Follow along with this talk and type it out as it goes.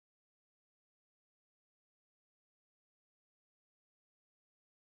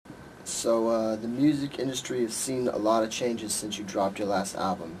So, the music industry has seen a lot of changes since you dropped your last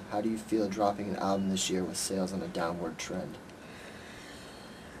album. How do you feel dropping an album this year with sales on a downward trend?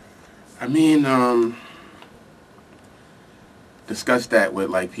 I mean, discuss that with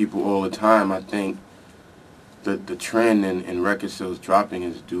like people all the time. I think the trend in record sales dropping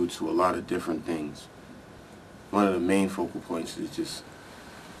is due to a lot of different things. One of the main focal points is just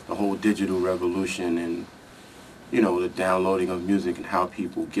the whole digital revolution and, you know, the downloading of music and how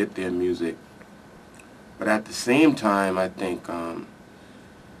people get their music. But at the same time, I think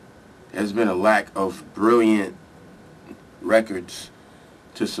there's been a lack of brilliant records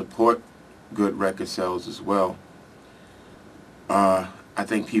to support good record sales as well. I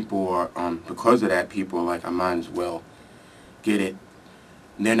think people are, because of that, people are like, I might as well get it.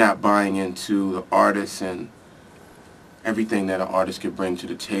 And they're not buying into the artists and everything that an artist could bring to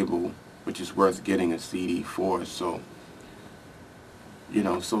the table, which is worth getting a CD for. So, you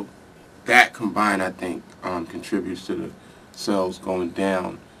know, so that combined, I think, contributes to the sales going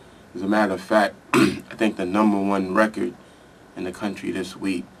down. As a matter of fact, I think the #1 record in the country this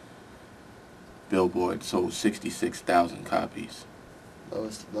week, Billboard, sold 66,000 copies.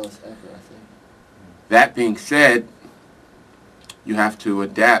 Lowest ever, I think. That being said, you have to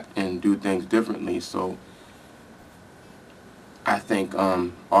adapt and do things differently. So I think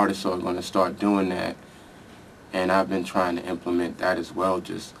artists are going to start doing that, and I've been trying to implement that as well,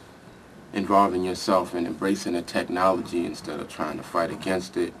 just involving yourself and embracing the technology instead of trying to fight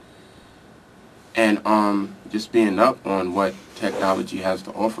against it, and just being up on what technology has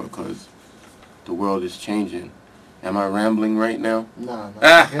to offer, because the world is changing. Am I rambling right now? No,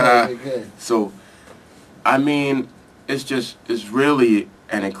 you're good. So, I mean, it's really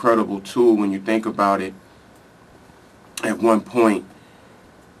an incredible tool when you think about it. At one point,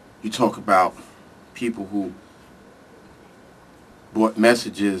 you talk about people who brought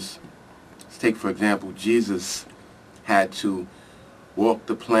messages. Let's take, for example, Jesus had to walk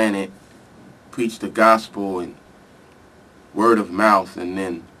the planet, preach the gospel, and word of mouth, and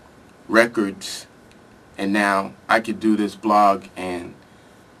then records. And now I could do this blog and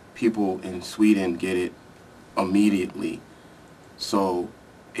people in Sweden get it immediately. So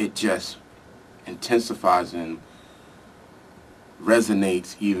it just intensifies and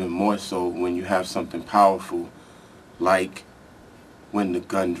resonates even more so when you have something powerful like When the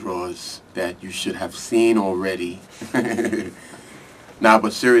Gun Draws, that you should have seen already. Nah,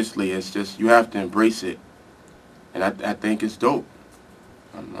 but seriously, it's just, you have to embrace it. And I think it's dope.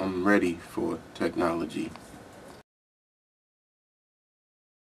 I'm ready for technology.